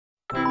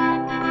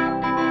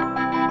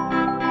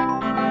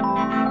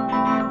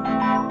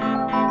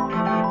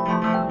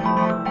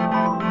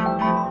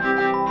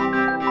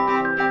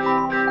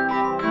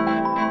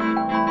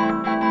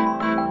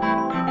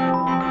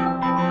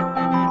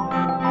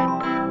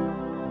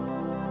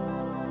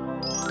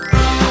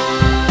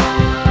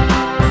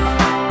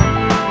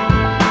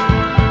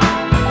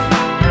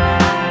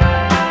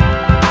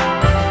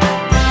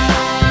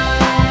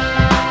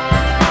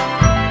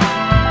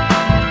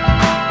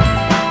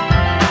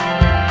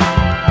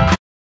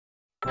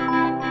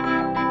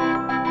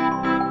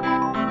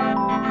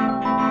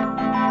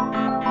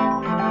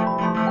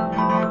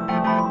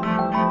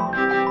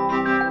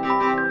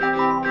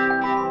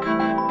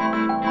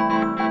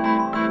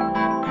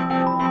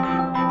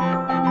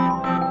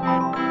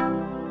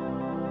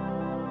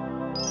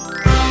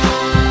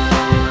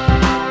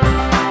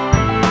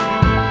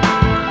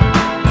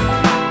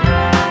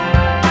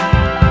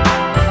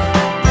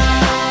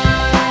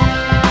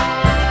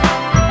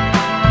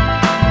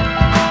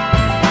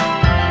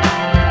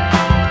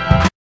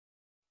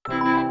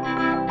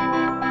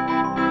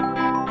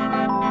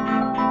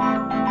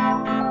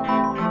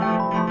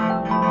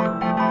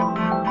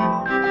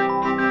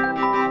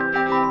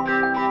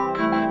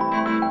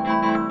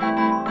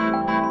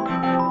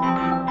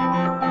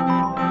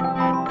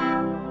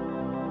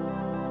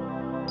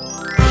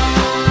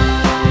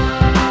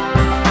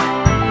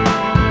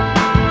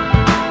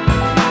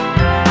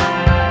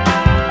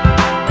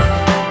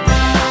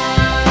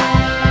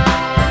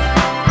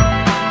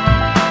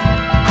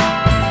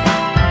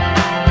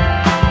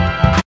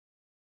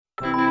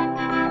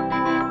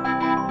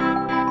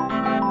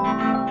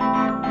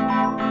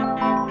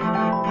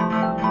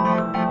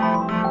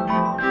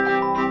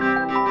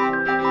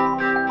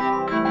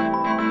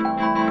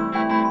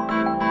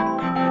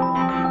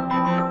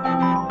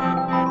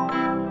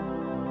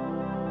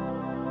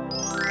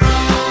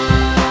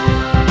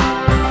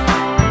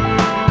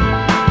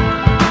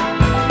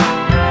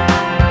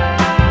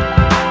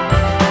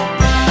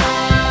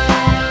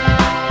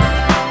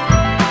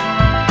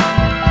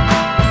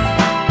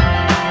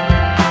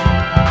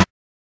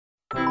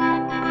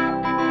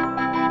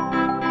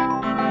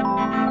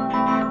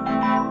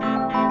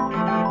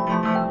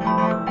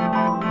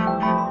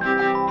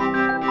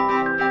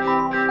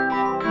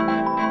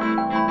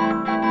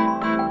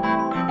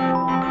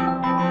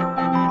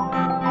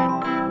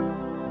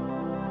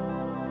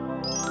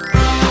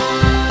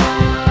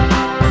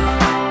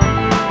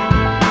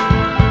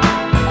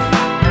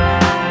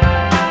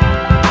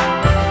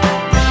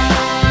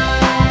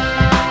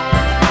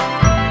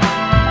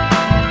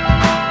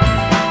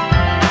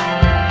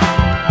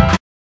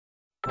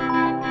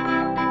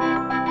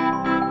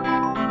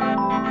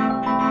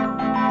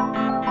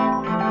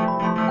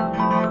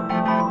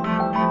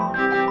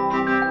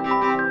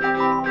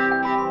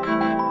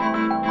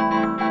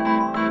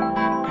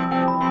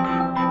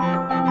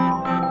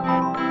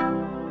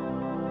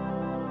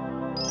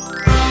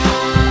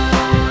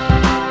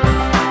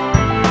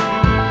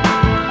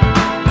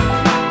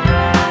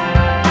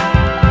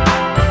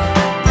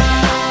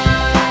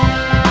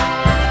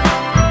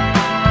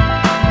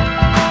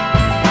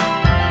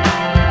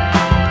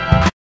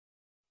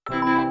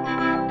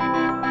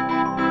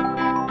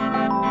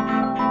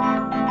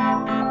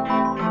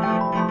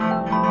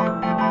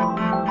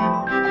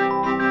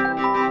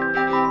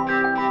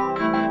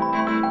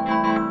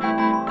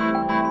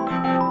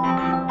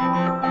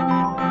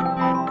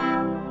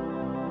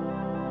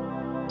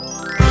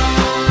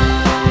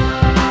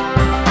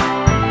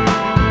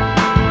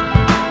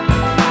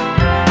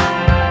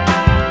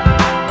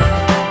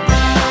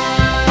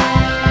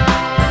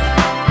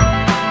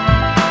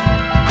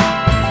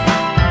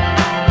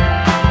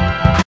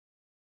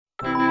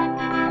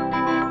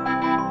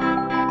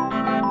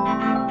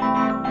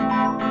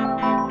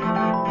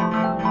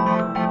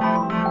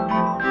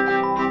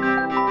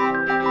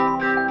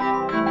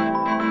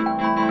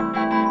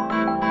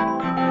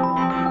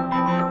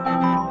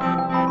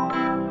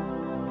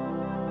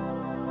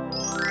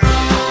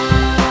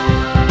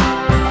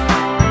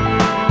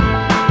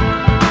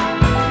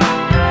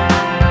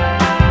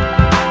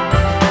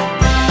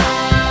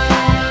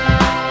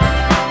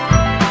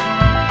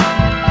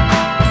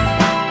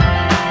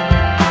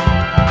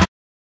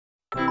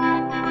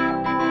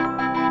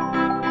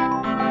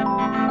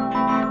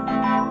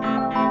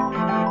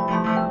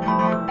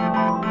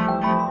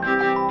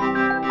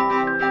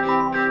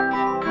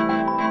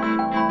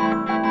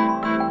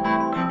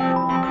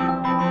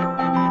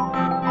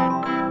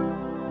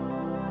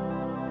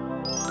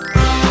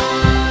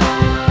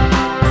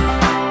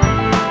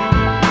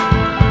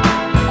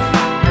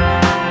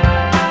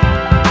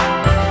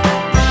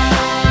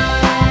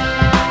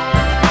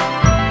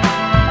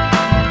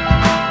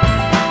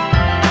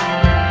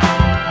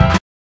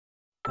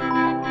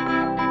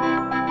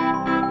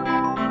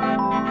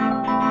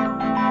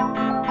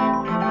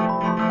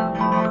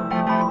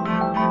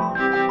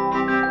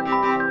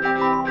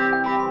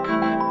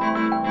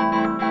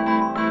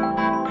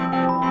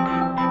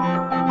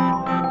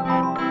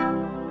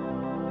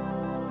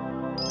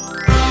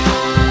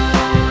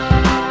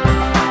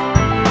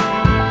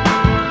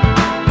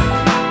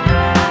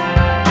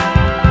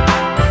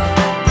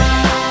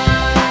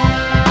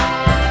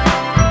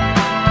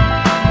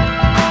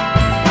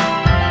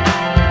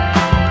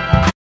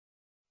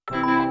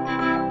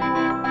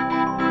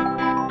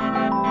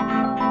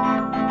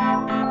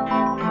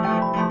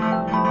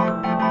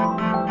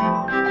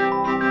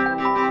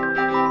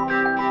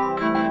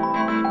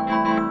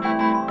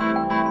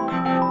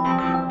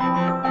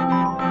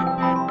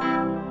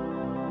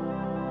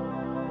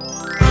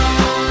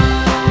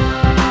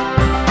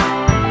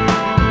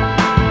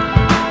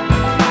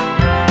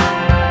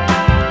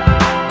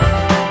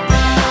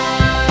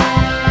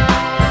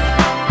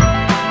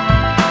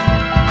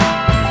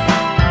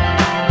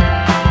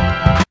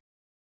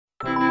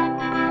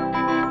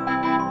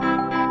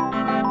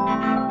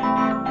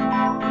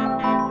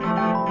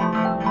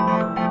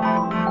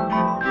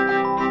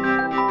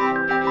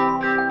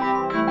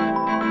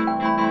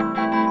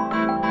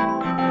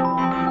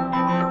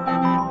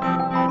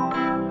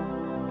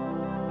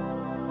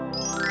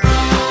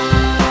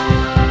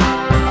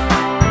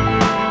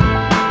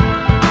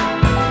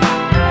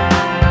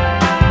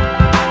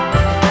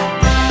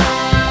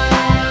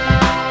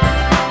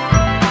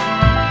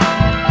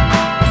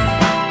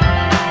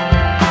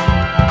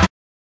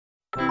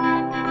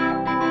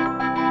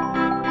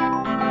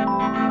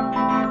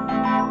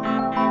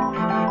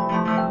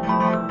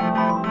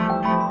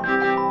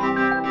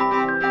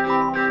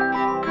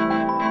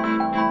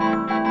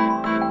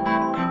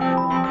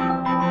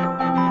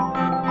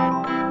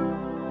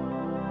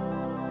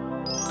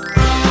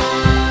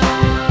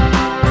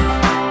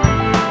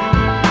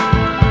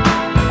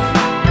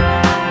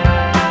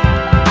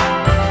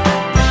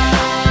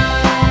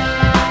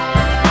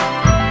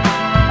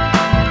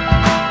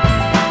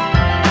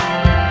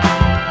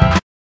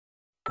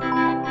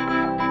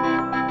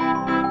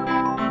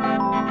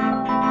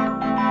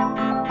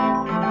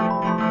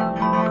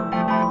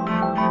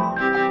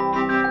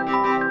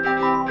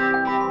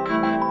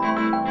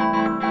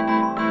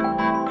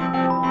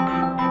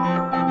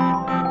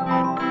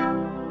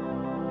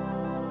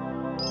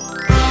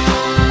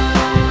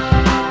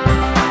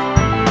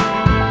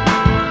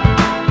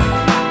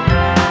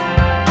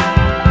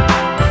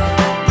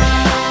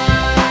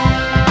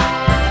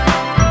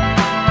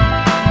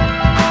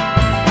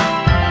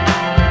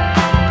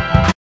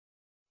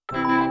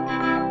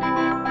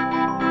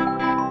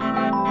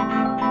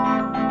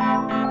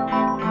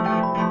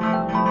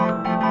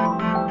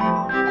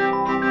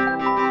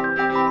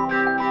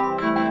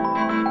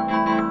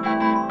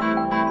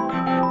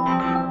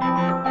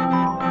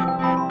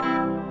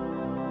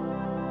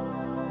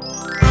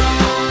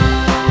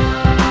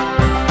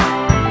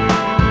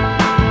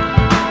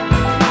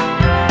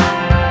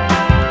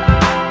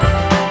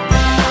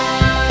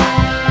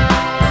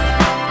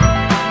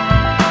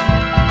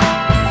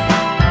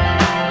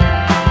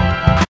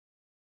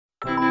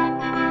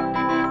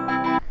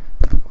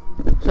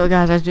So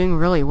guys, I was doing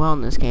really well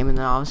in this game, and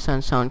then all of a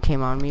sudden someone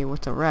came on me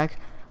with a wreck.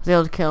 I was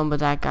able to kill him,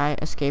 but that guy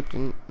escaped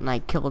and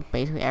like killed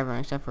basically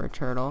everyone except for a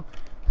turtle.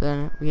 So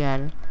then we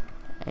had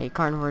a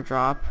carnivore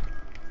drop,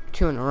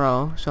 2 in a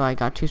row, so I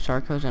got 2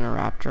 Sarcos and a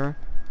raptor.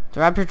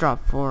 The raptor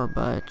dropped 4,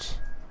 but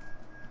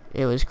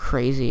it was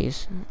crazy,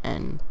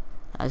 and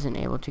I was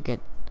only able to get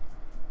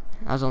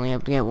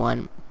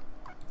 1.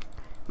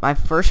 My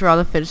first Round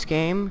of the Fittest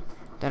game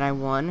that I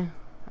won,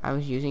 I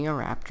was using a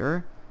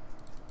raptor,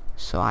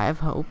 so I have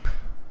hope.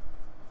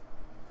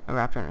 A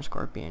raptor and a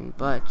scorpion,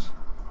 but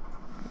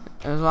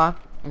it was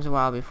a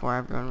while before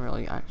everyone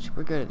really got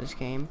super good at this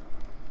game.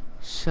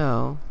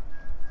 So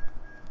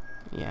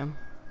yeah,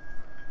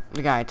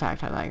 the guy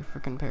attacked had like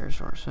freaking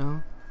Parasaur.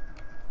 So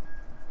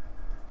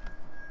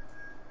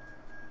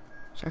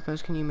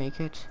Sarcos, can you make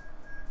it?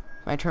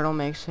 If my turtle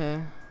makes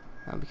it,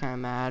 I'll be kind of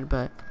mad,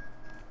 but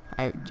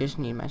I just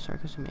need my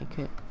Sarcos to make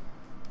it.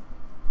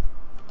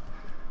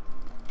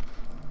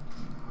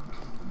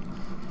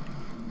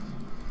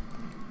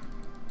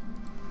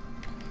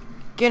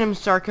 Get him,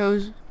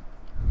 Sarcos.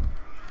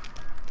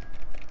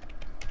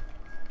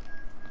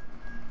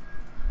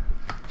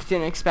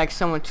 Didn't expect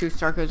someone 2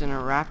 Sarcos and a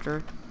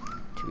raptor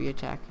to be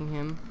attacking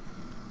him.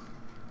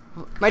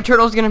 My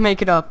turtle's gonna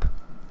make it up.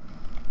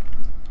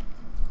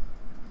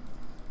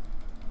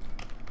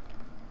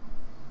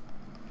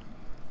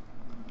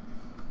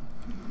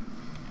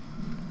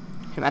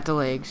 Him at the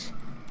legs.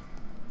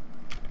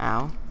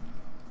 Ow.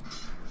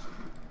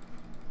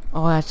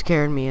 Oh, that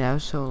scared me. That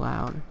was so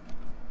loud.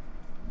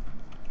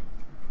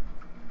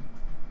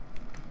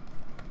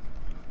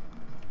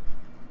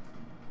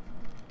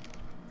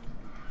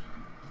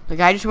 The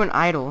guy just went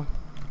idle.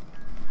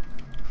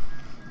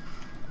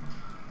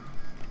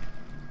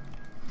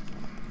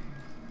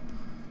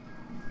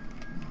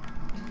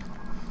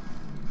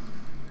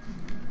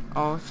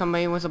 Oh,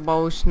 somebody with a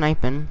bow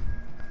sniping.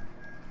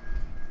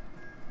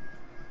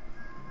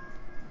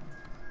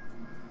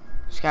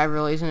 This guy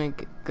really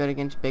isn't good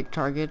against big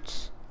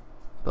targets.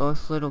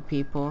 Both little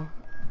people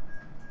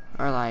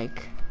are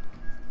like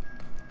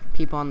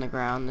people on the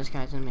ground. This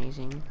guy's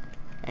amazing.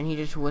 And he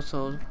just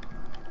whistled.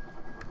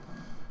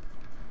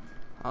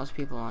 All those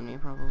people on me,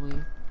 probably.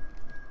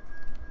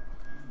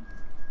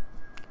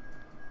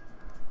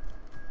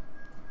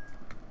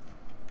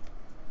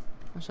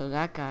 So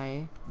that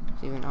guy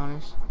is even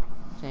honest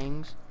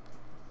things.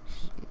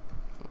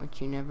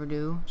 What you never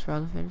do, it's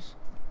rather fittest.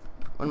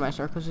 One of my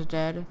Sarcos is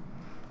dead.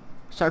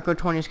 Sarco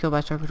 20 is killed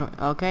by Sarco 20.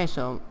 Okay,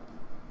 so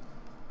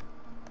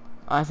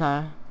I think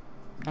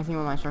one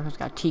of my Sarcos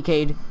got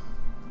TK'd.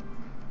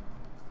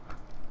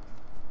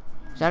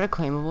 Is that a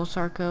claimable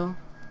Sarco?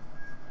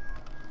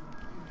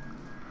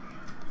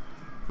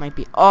 Might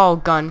be. Oh,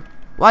 gun.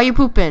 Why are you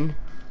pooping?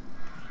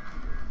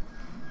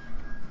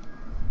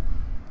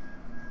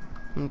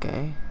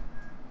 Okay.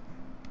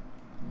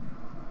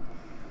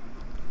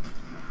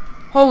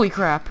 Holy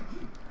crap.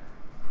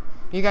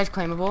 You guys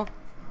claimable?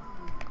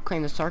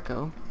 Claim the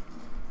Sarco.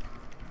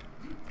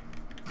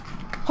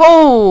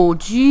 Oh,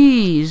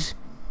 jeez.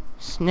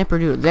 Snipper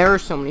dude. There are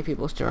so many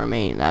people still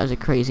remaining. That was a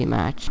crazy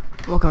match.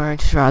 Welcome back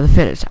to Round of the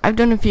Fittest. I've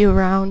done a few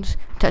rounds,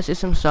 tested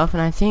some stuff,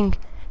 and I think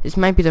this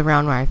might be the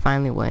round where I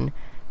finally win.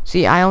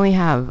 See, I only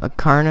have a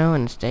Carno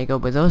and a Stego,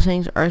 but those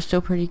things are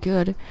still pretty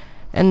good.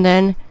 And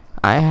then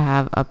I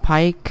have a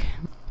pike.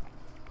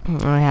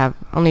 I have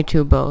only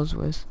 2 bows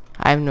with.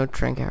 I have no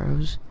trink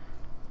arrows,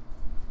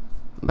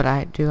 but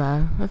I do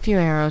have a few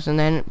arrows. And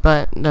then,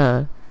 but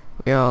the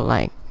real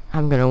like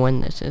I'm gonna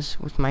win this is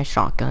with my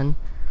shotgun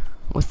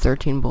with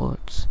 13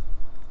 bullets.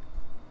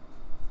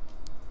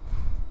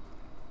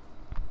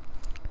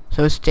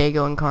 So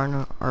Stego and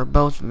Carno are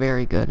both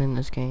very good in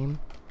this game.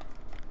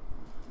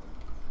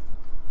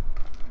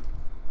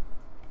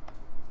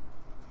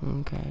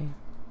 Okay,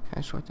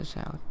 let's sort this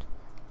out.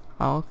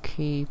 I'll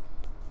keep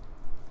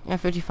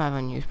 55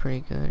 on you is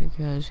pretty good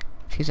because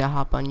she's gonna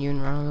hop on you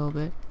and run a little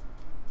bit.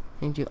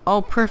 And do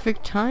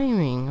perfect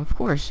timing, of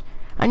course.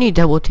 I need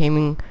double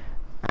taming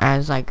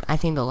as like I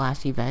think the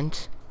last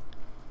event.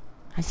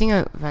 I think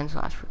events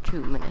last for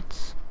 2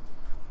 minutes.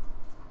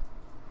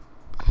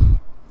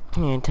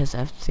 And test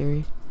F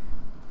series.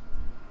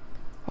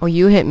 Oh,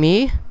 you hit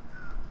me?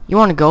 You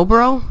wanna go,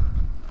 bro?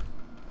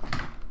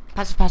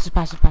 Passive, passive,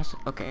 passive, passive.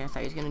 Okay, I thought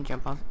he was gonna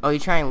jump off. Oh, you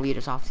try and lead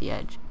us off the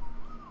edge.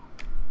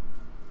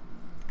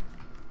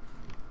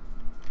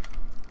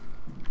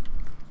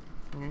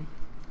 Okay.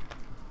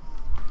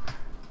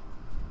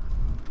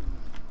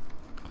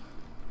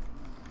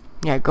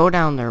 Yeah, go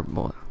down there,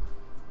 boy.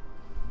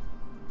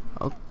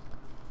 Oh.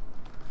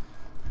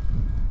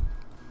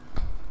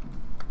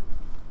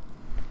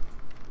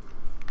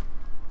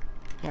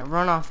 Yeah,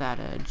 run off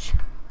that edge.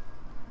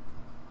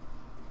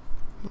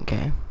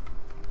 Okay.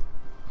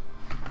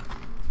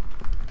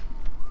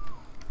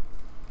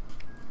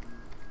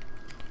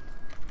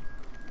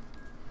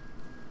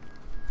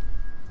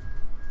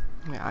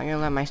 Yeah, I'm gonna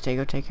let my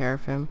Stego take care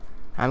of him.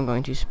 I'm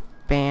going to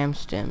spam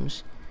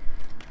stims.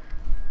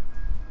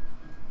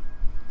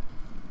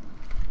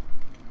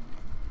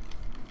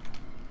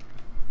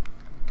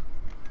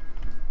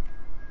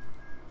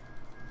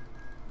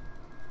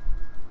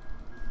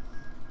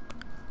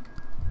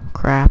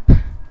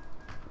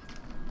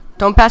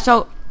 Don't pass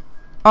out.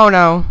 Oh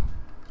no.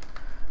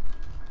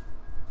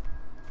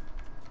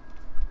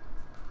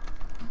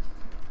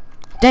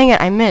 Dang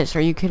it, I missed.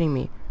 Are you kidding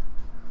me?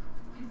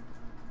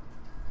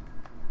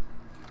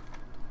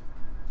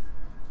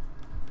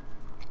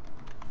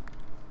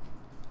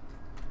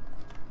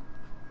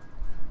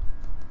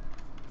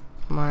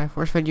 Come on, I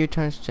force-fed you a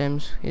ton of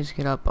stims. Please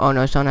get up. Oh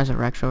no, someone has a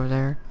Rex over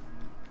there.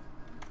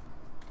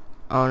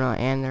 Oh no,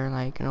 and they're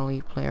like an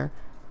elite player.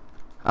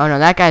 Oh no,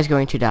 that guy's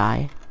going to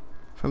die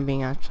from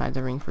being outside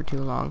the ring for too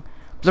long.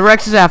 The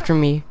Rex is after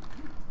me.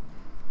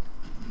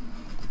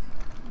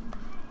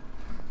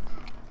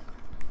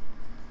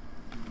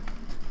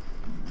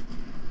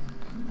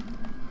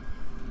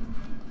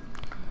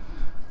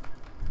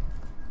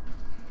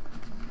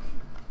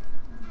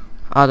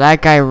 Oh,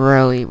 that guy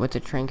really, with the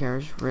train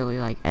carriers, really,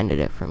 like, ended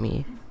it for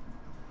me.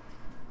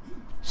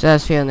 So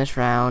that's feeling this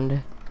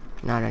round.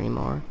 Not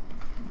anymore.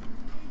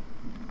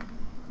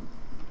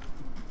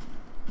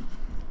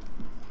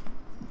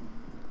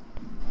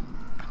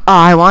 Oh,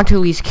 I want to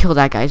at least kill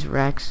that guy's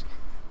Rex.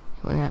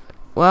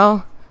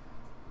 Well.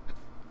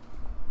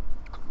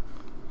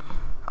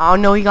 Oh,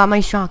 no, he got my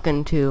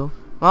shotgun, too.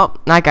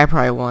 Well, that guy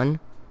probably won.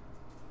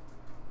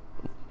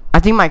 I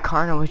think my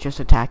Cardinal was just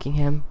attacking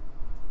him.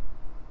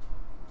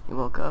 He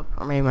woke up,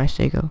 or maybe my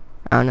Stego.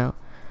 I don't know.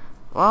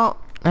 Well,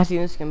 I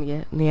think this is gonna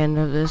be the end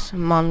of this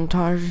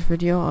montage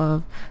video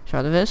of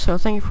SotF. So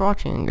thank you for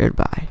watching, and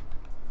goodbye.